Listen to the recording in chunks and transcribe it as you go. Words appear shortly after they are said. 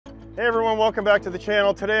Hey everyone, welcome back to the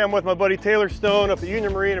channel. Today I'm with my buddy Taylor Stone up at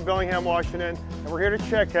Union Marine in Bellingham, Washington, and we're here to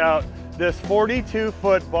check out this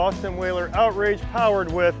 42-foot Boston Whaler Outrage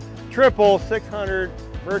powered with triple 600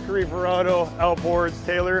 Mercury Verado outboards.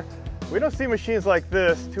 Taylor, we don't see machines like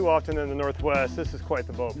this too often in the Northwest. This is quite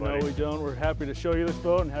the boat, buddy. No, we don't. We're happy to show you this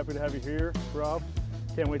boat and happy to have you here, Rob.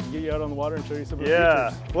 Can't wait to get you out on the water and show you some of the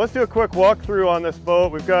features. Well, let's do a quick walkthrough on this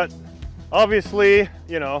boat. We've got, obviously,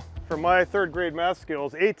 you know, for my third grade math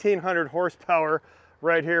skills, 1,800 horsepower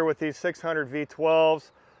right here with these 600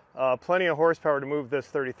 V12s. Plenty of horsepower to move this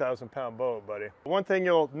 30,000 pound boat, buddy. One thing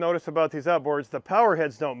you'll notice about these outboards, the power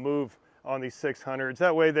heads don't move on these 600s.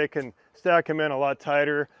 That way they can stack them in a lot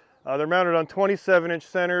tighter. They're mounted on 27-inch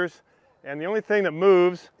centers, and the only thing that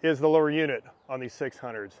moves is the lower unit on these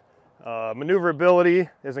 600s. Maneuverability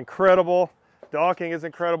is incredible. Docking is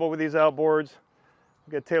incredible with these outboards.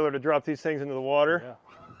 We'll get Taylor to drop these things into the water. Yeah.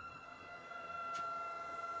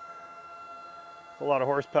 A lot of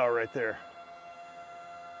horsepower right there.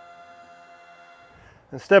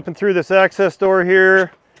 And stepping through this access door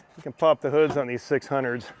here, you can pop the hoods on these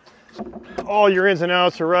 600s. All your ins and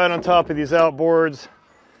outs are right on top of these outboards.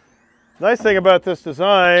 Nice thing about this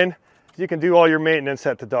design is you can do all your maintenance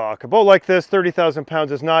at the dock. A boat like this, 30,000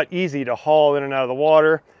 pounds, is not easy to haul in and out of the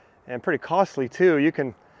water, and pretty costly too. You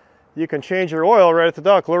can change your oil right at the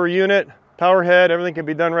dock. Lower unit, power head, everything can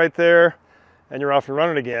be done right there, and you're off and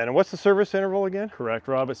running again. And what's the service interval again? Correct,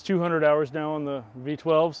 Rob. It's 200 hours now on the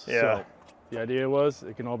V12s. Yeah. So the idea was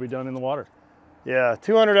it can all be done in the water. Yeah,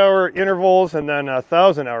 200-hour intervals and then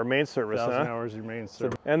 1,000-hour main service. 1,000 hours your main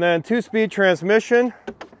service. And then 2-speed transmission.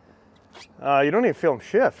 You don't even feel them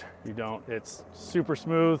shift. You don't. It's super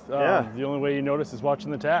smooth. Yeah. The only way you notice is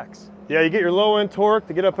watching the tacks. Yeah, you get your low end torque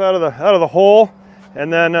to get up out of the hole,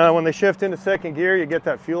 and then when they shift into second gear, you get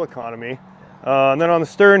that fuel economy. And then on the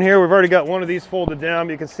stern here, we've already got one of these folded down.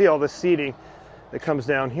 You can see all the seating that comes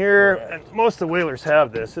down here, and most of the whalers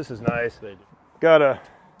have this. This is nice. They do. Got a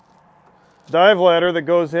dive ladder that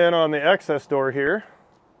goes in on the access door here,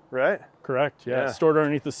 right? Correct. Yeah. It's stored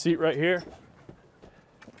underneath the seat right here.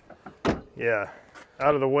 Yeah,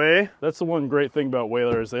 out of the way. That's the one great thing about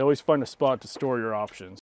whalers. They always find a spot to store your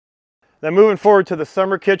options. Then moving forward to the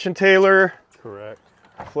summer kitchen, Taylor. Correct.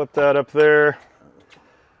 Flip that up there.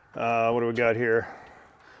 What do we got here?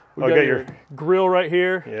 We got your grill right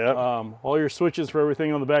here. Yeah. All your switches for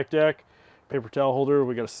everything on the back deck. Paper towel holder.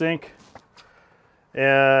 We got a sink.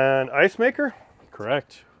 And ice maker.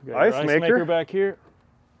 Correct. We got ice maker back here.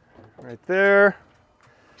 Right there.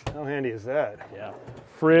 How handy is that? Yeah.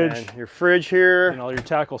 Fridge. And your fridge here. And all your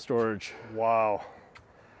tackle storage. Wow.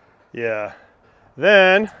 Yeah.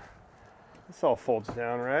 Then this all folds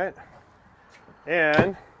down, right?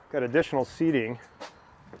 And got additional seating.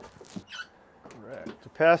 Correct. To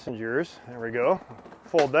passengers. There we go.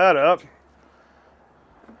 Fold that up.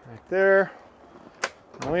 Right there.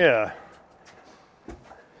 Oh yeah.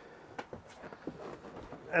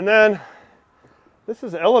 And then this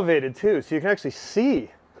is elevated too, so you can actually see.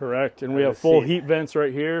 Correct. And we have full heat vents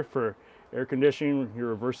right here for air conditioning, your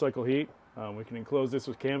reverse cycle heat. We can enclose this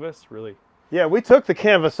with canvas, really. Yeah, we took the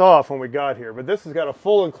canvas off when we got here, but this has got a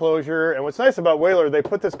full enclosure. And what's nice about Whaler, they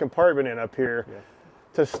put this compartment in up here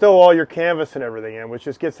to stow all your canvas and everything in, which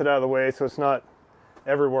just gets it out of the way so it's not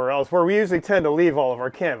everywhere else, where we usually tend to leave all of our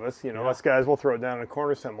canvas. You know, us guys, we'll throw it down in a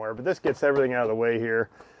corner somewhere, but this gets everything out of the way here.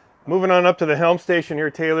 Moving on up to the helm station here,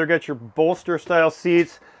 Taylor, got your bolster style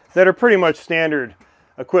seats that are pretty much standard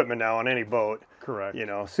equipment now on any boat. Correct. You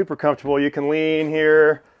know, super comfortable. You can lean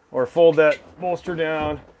here or fold that bolster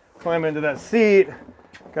down, climb into that seat.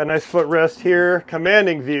 Got a nice footrest here,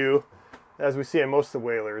 commanding view, as we see in most of the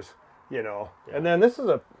whalers, you know. And then this is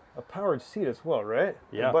a powered seat as well, right?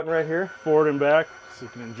 Yeah. The button right here. Forward and back, so you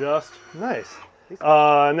can adjust. Nice.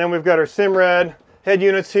 And then we've got our Simrad head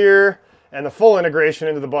units here, and the full integration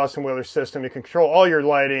into the Boston Whaler system. You can control all your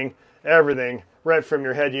lighting, everything, right from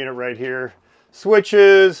your head unit right here.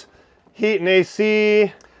 Switches, heat and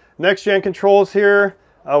AC, next gen controls here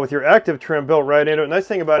with your active trim built right into it. Nice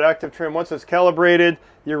thing about active trim, once it's calibrated,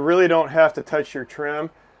 you really don't have to touch your trim.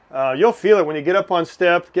 You'll feel it when you get up on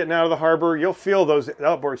step, getting out of the harbor, you'll feel those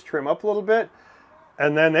outboards trim up a little bit.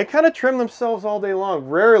 And then they kind of trim themselves all day long.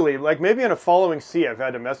 Rarely, like maybe in a following sea I've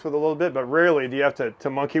had to mess with a little bit, but rarely do you have to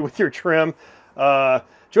monkey with your trim.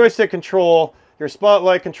 Joystick control, your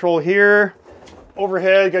spotlight control here.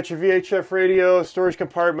 Overhead, got your VHF radio, storage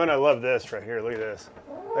compartment. I love this right here, look at this.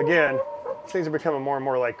 Again, things are becoming more and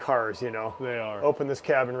more like cars, you know. They are. Open this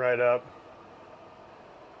cabin right up.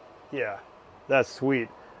 Yeah, that's sweet.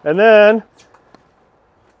 And then,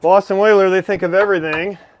 Boston Whaler, they think of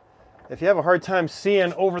everything. If you have a hard time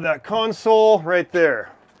seeing over that console, right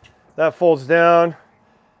there, That folds down.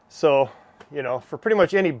 So, you know, for pretty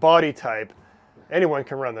much any body type, anyone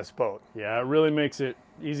can run this boat. Yeah, it really makes it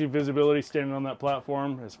easy visibility standing on that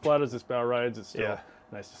platform. As flat as this bow rides, it's still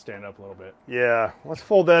nice to stand up a little bit. Yeah, let's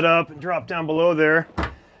fold that up and drop down below there.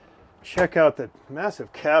 Check out the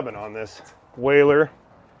massive cabin on this whaler.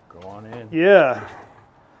 Go on in. Yeah,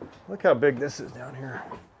 look how big this is down here.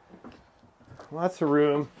 Lots of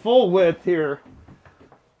room, full width here.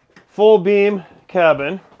 Full beam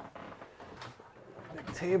cabin.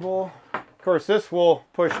 Big table. Of course, this will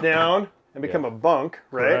push down and become a bunk,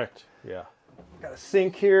 right? Correct, yeah. Got a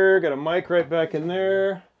sink here, got a mic right back in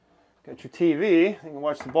there. Got your TV, you can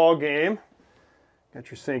watch the ball game. Got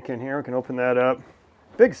your sink in here, we can open that up.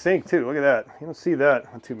 Big sink too, look at that. You don't see that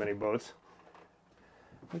on too many boats.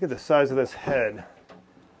 Look at the size of this head.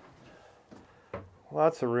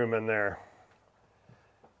 Lots of room in there.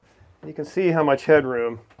 You can see how much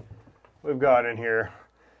headroom we've got in here.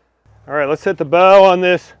 All right, let's hit the bow on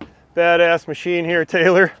this badass machine here,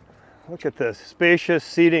 Taylor. Look at this, spacious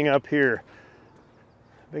seating up here.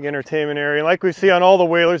 Big entertainment area. Like we see on all the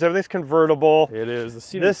whalers, everything's convertible. It is. The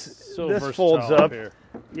seat is so versatile folds up here.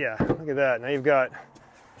 Yeah, look at that. Now you've got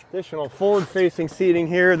additional forward-facing seating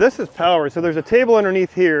here. This is powered, so there's a table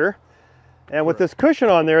underneath here. And with this cushion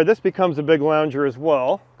on there, this becomes a big lounger as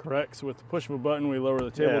well. Correct. So with the push of a button, we lower the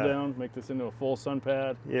table down, make this into a full sun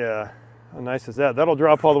pad. Yeah. How nice is that? That'll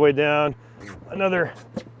drop all the way down. Another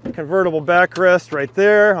convertible backrest right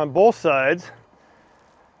there on both sides.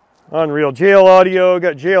 Unreal. JL audio,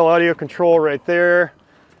 got JL audio control right there.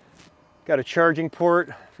 Got a charging port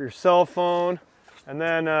for your cell phone. And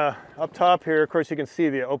then up top here, of course, you can see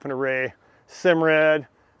the open array Simrad,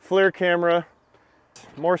 FLIR camera.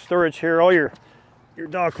 More storage here. All your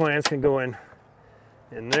dock lands can go in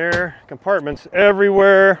there. Compartments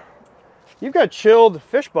everywhere. You've got chilled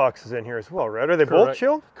fish boxes in here as well, right? Are they both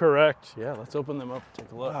chilled? Correct. Yeah, let's open them up and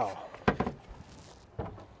take a look. Wow.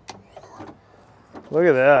 Look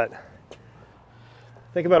at that.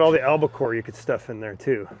 Think about all the albacore you could stuff in there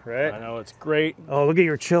too, right? I know, it's great. Oh, look at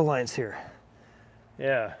your chill lines here.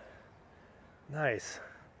 Yeah. Nice.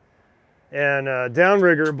 And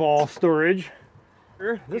downrigger ball storage.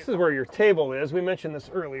 This is where your table is. We mentioned this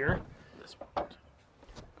earlier.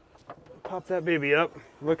 Pop that baby up.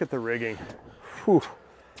 Look at the rigging. Whew.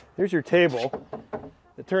 There's your table.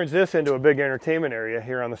 It turns this into a big entertainment area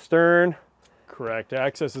here on the stern. Correct.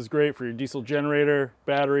 Access is great for your diesel generator,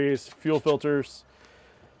 batteries, fuel filters,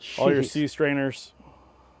 all your sea strainers.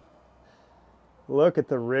 Look at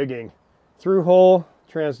the rigging. Through hole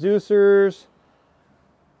transducers.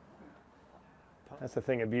 That's a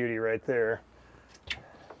thing of beauty right there.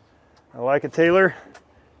 I like it, Taylor.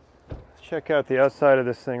 Let's check out the outside of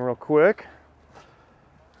this thing real quick.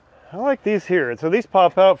 I like these here. So these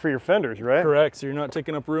pop out for your fenders, right? Correct. So you're not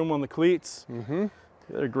taking up room on the cleats. Mm-hmm.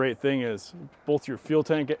 The other great thing is both your fuel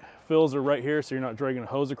tank fills are right here, so you're not dragging a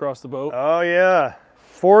hose across the boat. Oh yeah,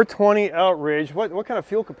 420 Outrage. What kind of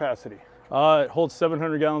fuel capacity? It holds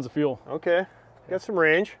 700 gallons of fuel. Okay, got some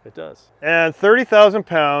range. It does. And 30,000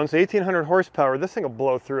 pounds, 1,800 horsepower. This thing will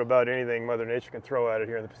blow through about anything Mother Nature can throw at it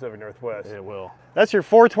here in the Pacific Northwest. It will. That's your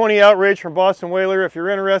 420 Outrage from Boston Whaler. If you're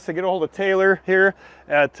interested, get a hold of Taylor here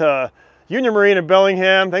at Union Marine in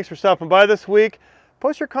Bellingham. Thanks for stopping by this week.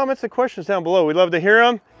 Post your comments and questions down below. We'd love to hear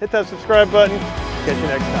them. Hit that subscribe button. Catch you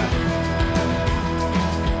next time.